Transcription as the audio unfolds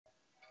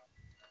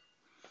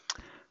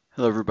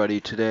Hello everybody,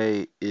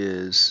 today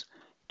is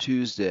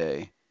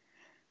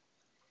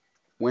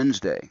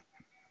Wednesday,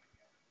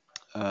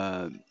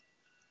 uh,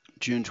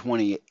 June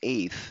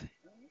 28th,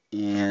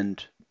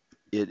 and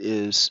it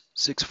is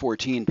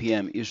 6:14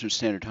 p.m. Eastern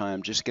Standard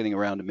Time, just getting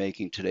around to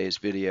making today's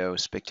video.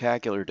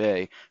 Spectacular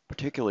day,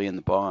 particularly in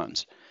the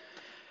bonds.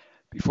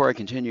 Before I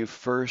continue,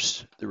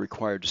 first, the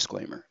required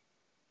disclaimer.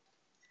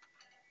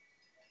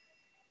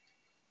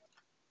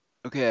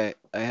 Okay,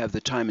 I have the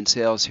time and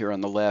sales here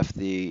on the left,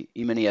 the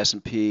E-mini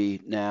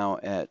S&P now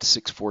at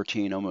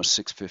 614, almost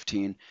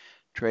 615,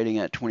 trading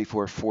at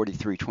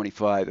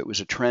 2443.25. It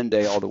was a trend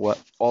day all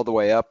the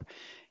way up,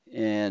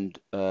 and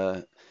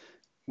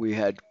we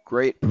had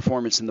great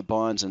performance in the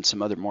bonds and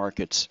some other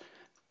markets.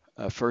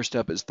 First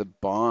up is the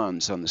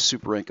bonds on the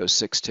Super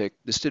 6 tick.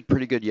 This did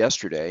pretty good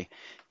yesterday,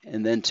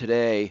 and then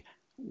today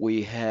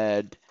we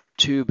had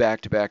two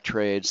back-to-back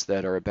trades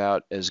that are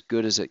about as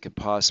good as it could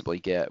possibly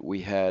get.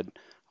 We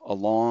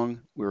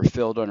were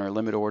filled on our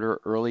limit order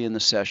early in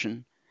the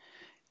session,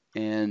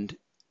 and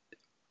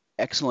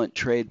excellent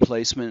trade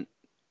placement.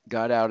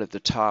 Got out at the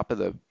top of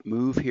the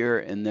move here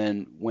and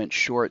then went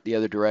short the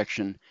other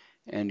direction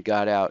and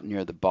got out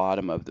near the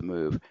bottom of the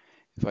move.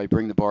 If I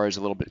bring the bars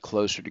a little bit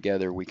closer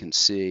together, we can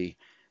see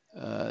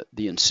the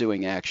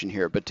ensuing action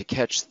here. But to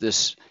catch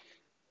this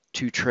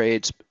two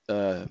trades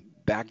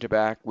back to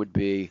back would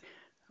be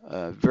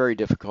very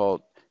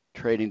difficult.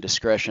 Trading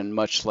discretion,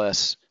 much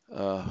less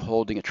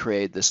holding a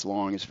trade this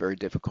long, is very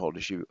difficult,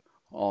 as you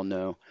all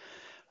know.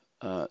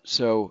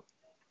 So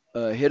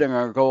hitting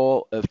our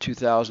goal of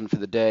 2,000 for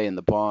the day in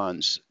the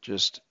bonds,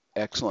 just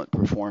excellent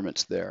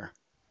performance there.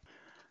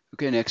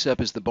 Okay, next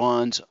up is the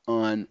bonds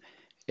on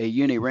a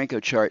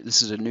Uni-Renko chart.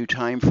 This is a new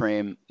time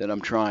frame that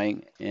I'm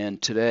trying, and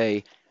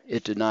today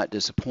it did not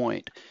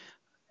disappoint.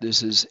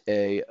 This is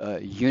a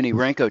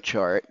Uni-Renko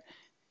chart,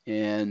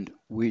 and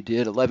we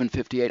did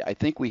 1158. I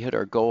think we hit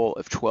our goal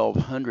of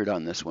 1,200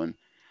 on this one.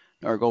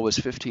 Our goal was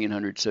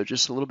 1,500, so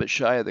just a little bit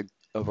shy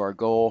of our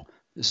goal.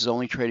 This is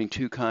only trading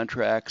two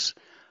contracts.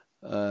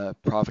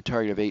 Profit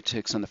target of 8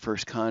 ticks on the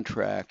first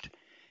contract,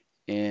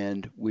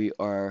 and we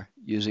are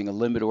using a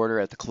limit order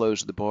at the close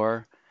of the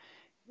bar,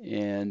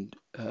 and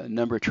a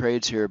number of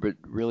trades here, but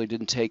really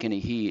didn't take any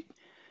heat.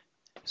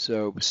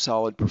 So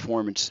solid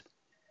performance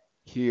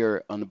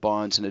here on the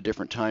bonds in a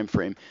different time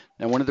frame.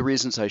 Now, one of the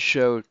reasons I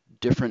show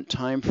different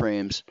time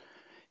frames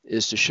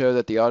is to show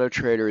that the auto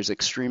trader is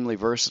extremely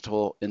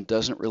versatile and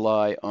doesn't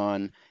rely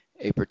on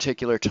a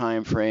particular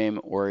time frame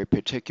or a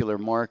particular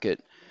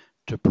market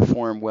to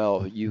perform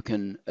well. You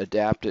can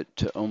adapt it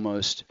to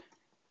almost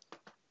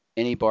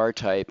any bar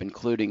type,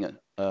 including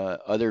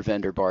other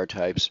vendor bar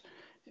types,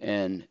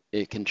 and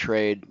it can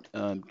trade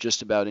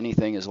just about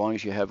anything as long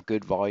as you have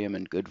good volume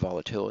and good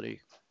volatility.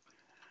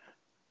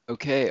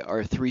 Okay,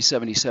 our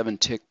 377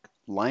 tick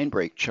line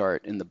break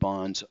chart in the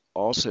bonds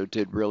also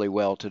did really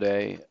well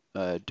today,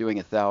 doing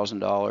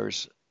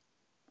 $1,000.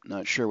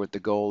 Not sure what the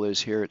goal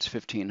is here. It's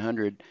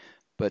 1,500,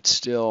 but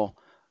still,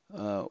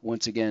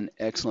 once again,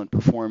 excellent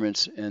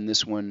performance. And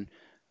this one,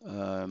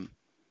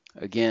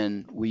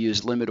 again, we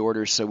use limit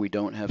orders so we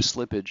don't have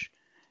slippage,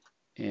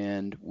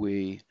 and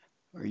we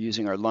are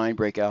using our line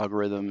break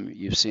algorithm.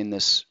 You've seen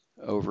this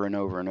over and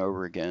over and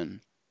over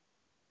again.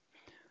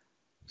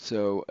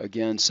 So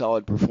again,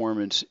 solid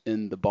performance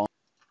in the bond.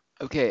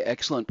 Okay,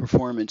 excellent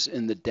performance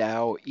in the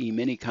Dow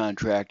E-mini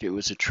contract. It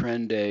was a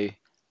trend day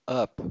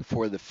up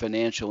for the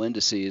financial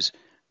indices.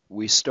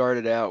 We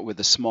started out with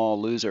a small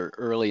loser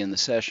early in the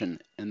session,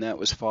 and that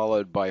was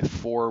followed by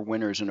 4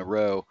 winners in a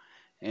row.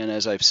 And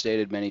as I've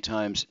stated many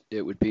times,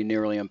 it would be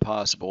nearly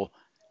impossible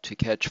to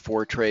catch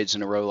 4 trades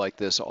in a row like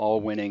this,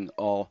 all winning,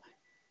 all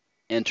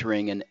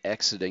entering and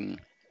exiting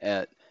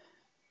at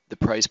the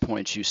price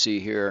points you see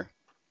here.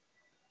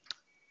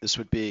 This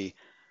would be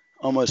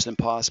almost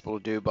impossible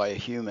to do by a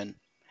human.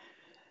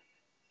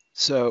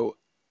 So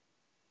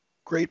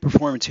great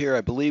performance here.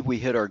 I believe we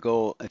hit our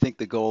goal. I think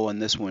the goal on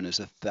this one is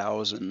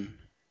 1,000.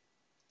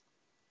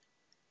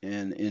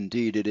 And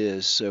indeed it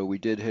is. So we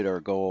did hit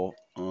our goal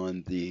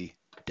on the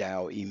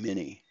Dow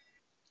E-mini.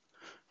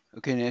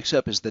 Okay, next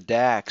up is the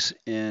DAX,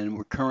 and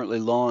we're currently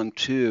long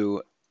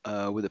 2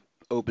 with an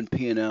open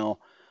P&L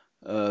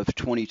of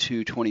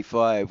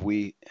 22.25.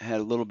 We had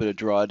a little bit of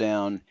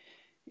drawdown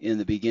in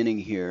the beginning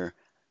here,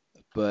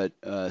 but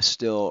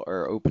still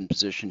our open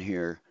position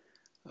here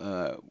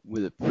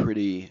with a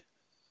pretty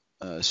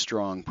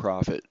strong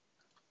profit.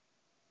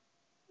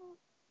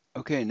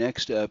 Okay,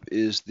 next up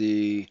is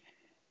the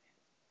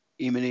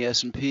E-mini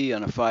S&P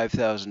on a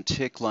 5,000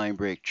 tick line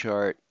break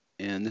chart,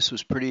 and this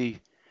was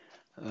pretty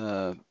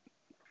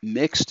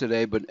mixed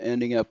today, but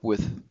ending up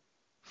with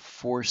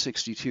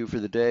 462 for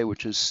the day,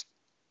 which is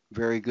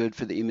very good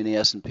for the E-mini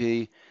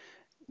S&P.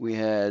 We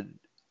had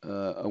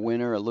a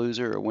winner, a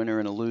loser, a winner,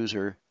 and a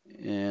loser,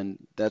 and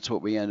that's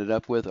what we ended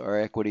up with. Our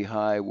equity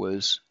high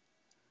was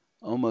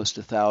almost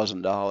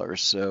 $1,000,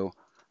 so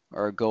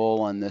our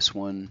goal on this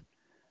one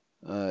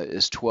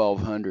is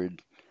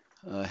 1,200.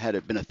 Had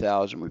it been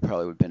 1,000, we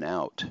probably would have been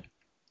out.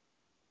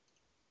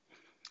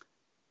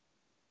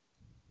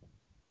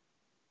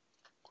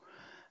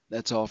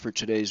 That's all for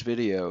today's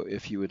video.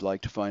 If you would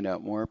like to find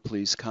out more,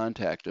 please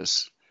contact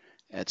us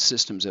at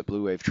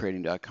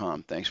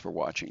systems@bluewavetrading.com. Thanks for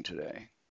watching today.